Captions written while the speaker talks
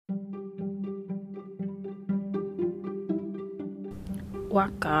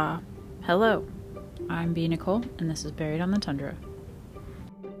Waka. Hello, I'm B. Nicole, and this is Buried on the Tundra.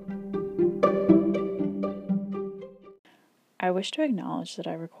 I wish to acknowledge that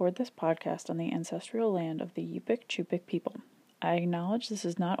I record this podcast on the ancestral land of the Yupik-Chupik people. I acknowledge this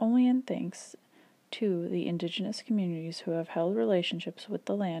is not only in thanks to the indigenous communities who have held relationships with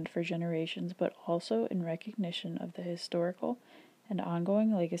the land for generations, but also in recognition of the historical and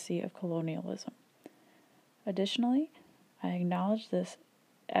ongoing legacy of colonialism. Additionally, I acknowledge this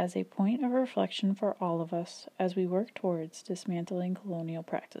as a point of reflection for all of us as we work towards dismantling colonial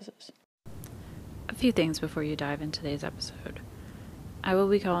practices. A few things before you dive into today's episode. I will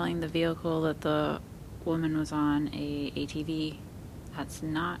be calling the vehicle that the woman was on a ATV. That's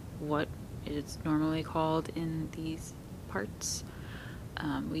not what it's normally called in these parts.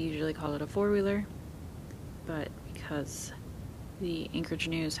 We usually call it a four-wheeler, but because the Anchorage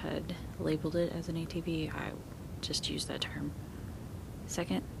News had labeled it as an ATV, I just used that term.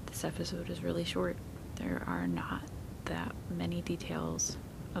 Second, this episode is really short. There are not that many details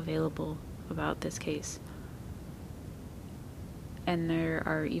available about this case. And there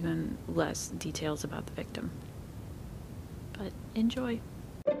are even less details about the victim. But enjoy.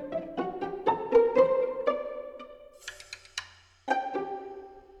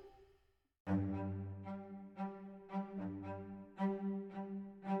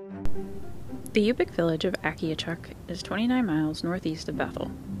 The Yupik village of Akiachuk is 29 miles northeast of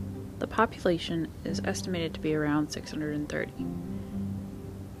Bethel. The population is estimated to be around 630.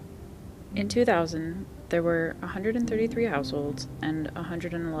 In 2000, there were 133 households and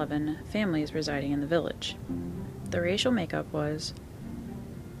 111 families residing in the village. The racial makeup was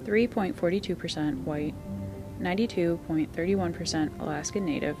 3.42% white, 92.31% Alaskan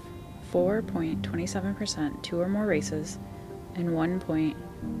Native, 4.27% two or more races, and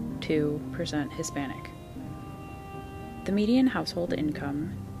 1.2% Hispanic. The median household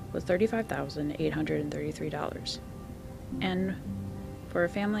income was $35,833, and for a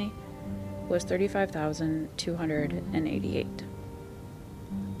family was $35,288.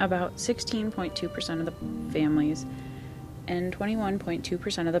 About 16.2% of the families and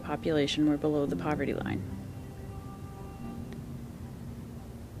 21.2% of the population were below the poverty line.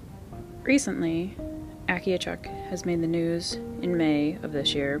 Recently, Akiachuk has made the news in May of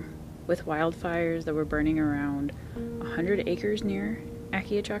this year with wildfires that were burning around 100 acres near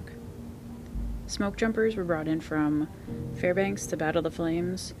Akiachuk. Smoke jumpers were brought in from Fairbanks to battle the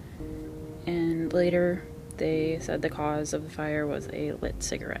flames, and later they said the cause of the fire was a lit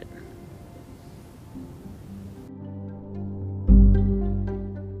cigarette.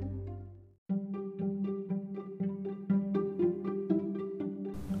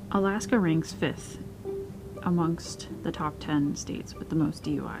 Alaska ranks 5th amongst the top 10 states with the most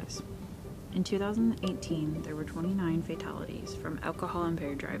DUIs. In 2018, there were 29 fatalities from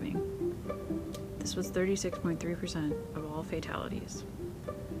alcohol-impaired driving. This was 36.3% of all fatalities.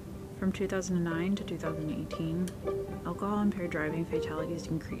 From 2009 to 2018, alcohol-impaired driving fatalities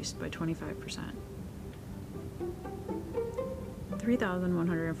increased by 25%.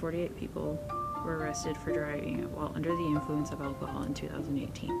 3,148 people were arrested for driving while under the influence of alcohol in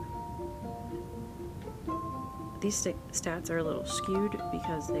 2018. These stats are a little skewed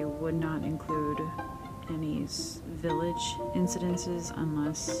because they would not include any village incidences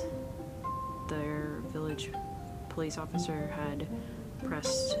unless their village police officer had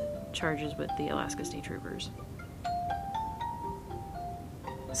pressed charges with the Alaska State Troopers.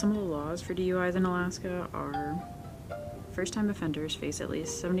 Some of the laws for DUIs in Alaska are: first-time offenders face at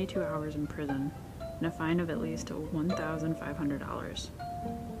least 72 hours in prison and a fine of at least $1,500.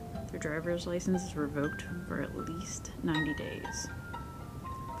 Their driver's license is revoked for at least 90 days.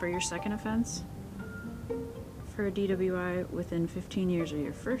 For your second offense, for a DWI within 15 years of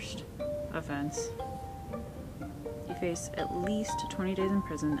your first offense, you face at least 20 days in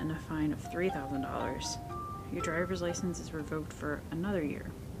prison and a fine of $3,000. Your driver's license is revoked for another year.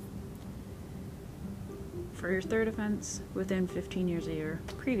 For your third offense, within 15 years of your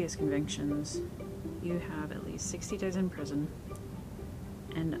previous convictions, you have at least 60 days in prison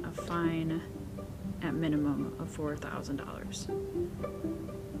and a fine at minimum of $4,000.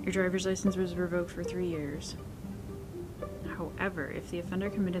 Your driver's license was revoked for 3 years. However, if the offender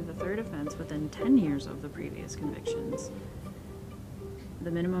committed the third offense within 10 years of the previous convictions,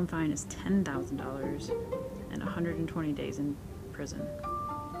 the minimum fine is $10,000 and 120 days in prison.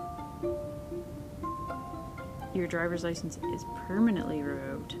 Your driver's license is permanently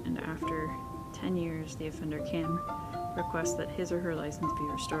revoked, and after 10 years, the offender can request that his or her license be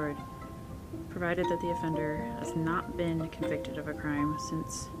restored, provided that the offender has not been convicted of a crime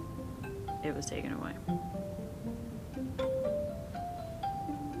since it was taken away.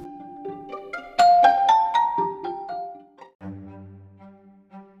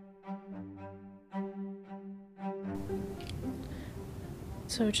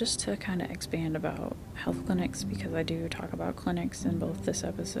 So just to kind of expand about health clinics, because I do talk about clinics in both this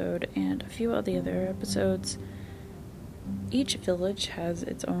episode and a few of the other episodes, each village has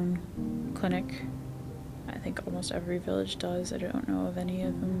its own clinic. I think almost every village does. I don't know of any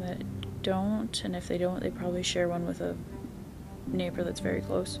of them that don't, and if they don't, they probably share one with a neighbor that's very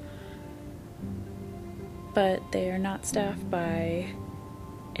close. But they are not staffed by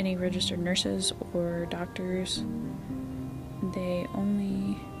any registered nurses or doctors. They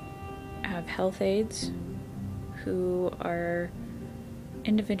only have health aides who are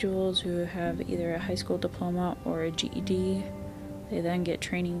individuals who have either a high school diploma or a GED. They then get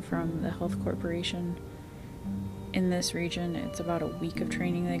training from the health corporation. In this region, it's about a week of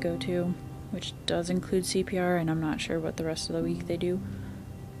training they go to, which does include CPR, and I'm not sure what the rest of the week they do.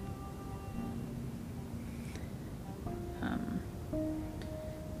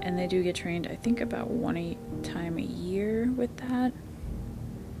 And they do get trained, I think, about one time a year with that.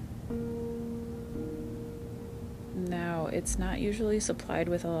 Now, it's not usually supplied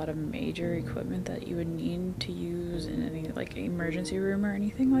with a lot of major equipment that you would need to use in any, like, emergency room or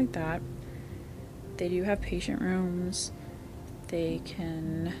anything like that. They do have patient rooms. They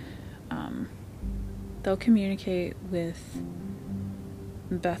can, they'll communicate with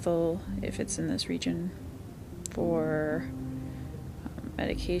Bethel, if it's in this region, for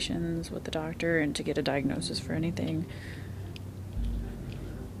medications with the doctor and to get a diagnosis for anything.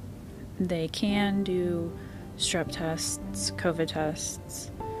 They can do strep tests, COVID tests,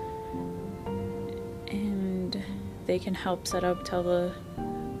 and they can help set up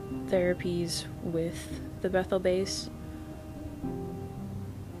therapies with the Bethel base.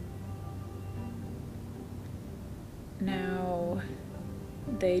 Now,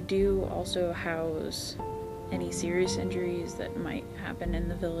 they do also house any serious injuries that might happen in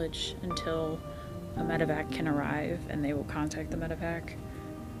the village until a medevac can arrive, and they will contact the medevac.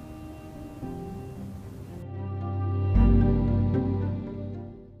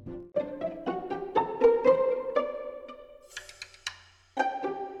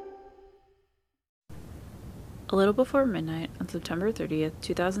 A little before midnight on September 30th,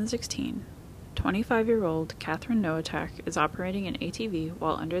 2016, 25-year-old Catherine Lomack is operating an ATV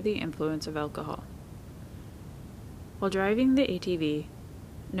while under the influence of alcohol. While driving the ATV,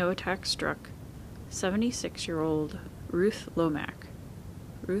 Lomack struck 76-year-old Ruth Lomack.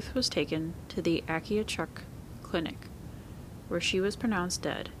 Ruth was taken to the ATV clinic, where she was pronounced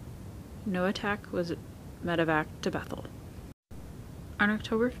dead. Lomack was medevaced to Bethel. On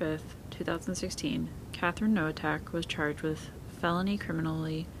October 5th, 2016, Catherine Lomack was charged with felony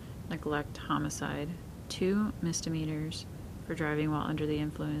criminally neglect homicide, 2 misdemeanors for driving while under the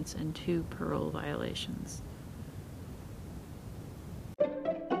influence, and 2 parole violations.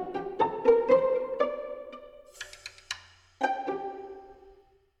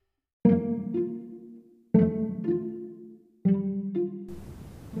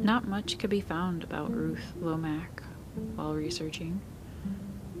 Not much could be found about Ruth Lomack while researching.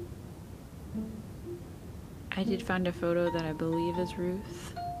 I did find a photo that I believe is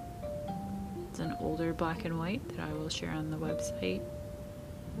Ruth. It's an older black and white that I will share on the website.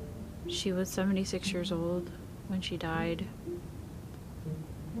 She was 76 years old when she died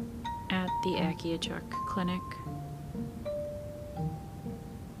at the ATV clinic.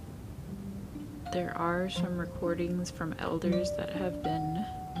 There are some recordings from elders that have been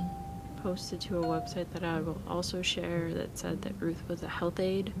posted to a website that I will also share that said that Ruth was a health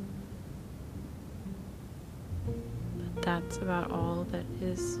aide. But that's about all that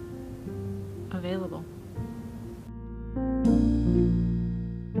is available.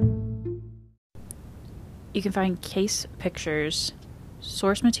 You can find case pictures,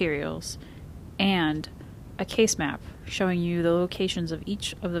 source materials, and a case map showing you the locations of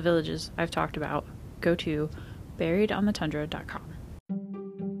each of the villages I've talked about. Go to buriedontheTundra.com.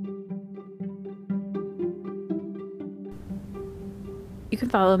 You can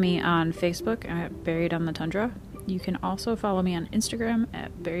follow me on Facebook at Buried on the Tundra. You can also follow me on Instagram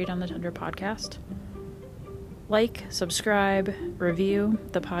at Buried on the Tundra Podcast. Like, subscribe, review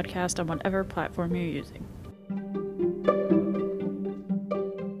the podcast on whatever platform you're using.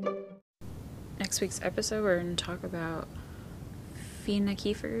 Next week's episode, we're going to talk about Fina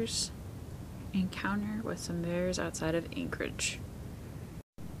Kiefer's encounter with some bears outside of Anchorage.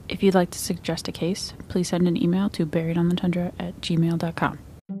 If you'd like to suggest a case, please send an email to buriedontheTundra@gmail.com.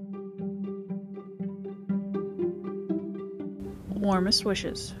 Warmest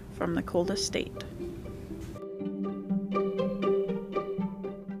wishes from the coldest state.